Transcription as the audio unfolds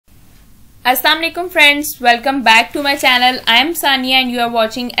Assalamualaikum friends, welcome back to my channel. I am Sania and you are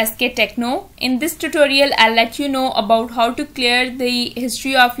watching SK Techno. In this tutorial, I'll let you know about how to clear the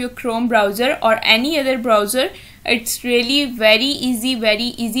history of your Chrome browser or any other browser. It's really very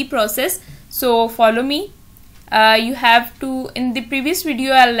easy process. So follow me. In the previous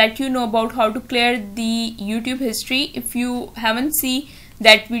video, I'll let you know about how to clear the YouTube history. If you haven't seen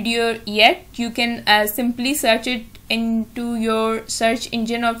that video yet, you can simply search it into your search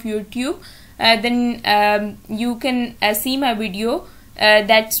engine of YouTube. Then you can see my video.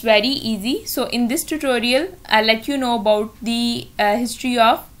 That's very easy. So in this tutorial, I'll let you know about the history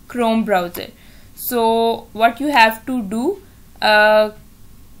of Chrome browser. So what you have to do,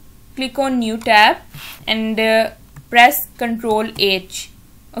 click on new tab and press Ctrl H.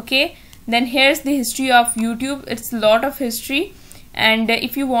 Okay, then here's the history of YouTube. It's a lot of history, and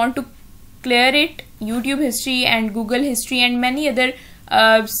if you want to clear it, YouTube history and Google history and many other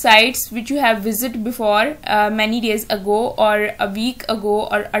sites which you have visited before many days ago or a week ago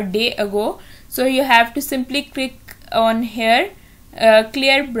or a day ago, so you have to simply click on here,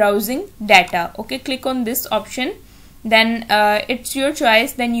 clear browsing data. Okay, click on this option. Then it's your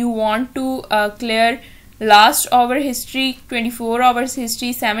choice. Then you want to clear last hour history, 24 hours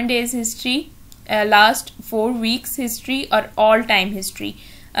history, 7 days history, last 4 weeks history, or all time history.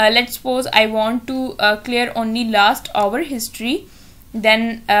 Let's suppose I want to clear only last hour history.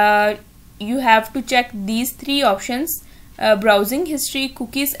 Then you have to check these three options: browsing history,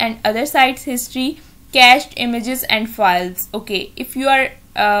 cookies and other sites history, cached images and files. Okay, if you are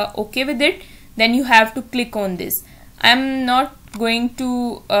okay with it, then you have to click on this. I'm not going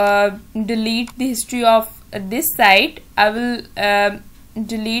to delete the history of this site. I will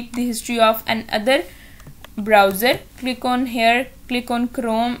delete the history of another browser. Click on here, click on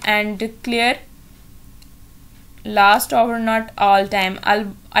Chrome and clear last hour, not all time.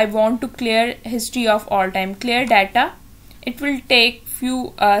 I want to clear history of all time. Clear data. It will take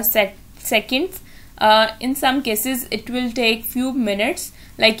few seconds. In some cases it will take few minutes.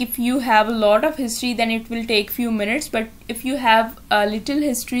 Like if you have a lot of history, then it will take few minutes, but if you have a little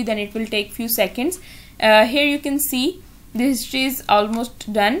history, then it will take few seconds. Here you can see the history is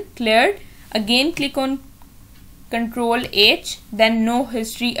almost done, cleared. Again click on Ctrl H, then no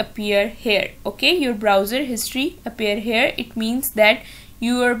history appear here. Okay, your browser history appear here. It means that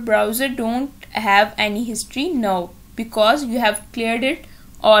your browser don't have any history now because you have cleared it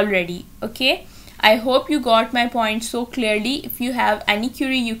already. Okay, I hope you got my point so clearly. If you have any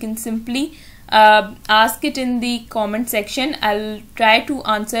query, you can simply ask it in the comment section. I'll try to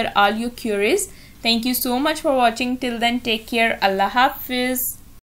answer all your queries. Thank you so much for watching. Till then, take care. Allah Hafiz.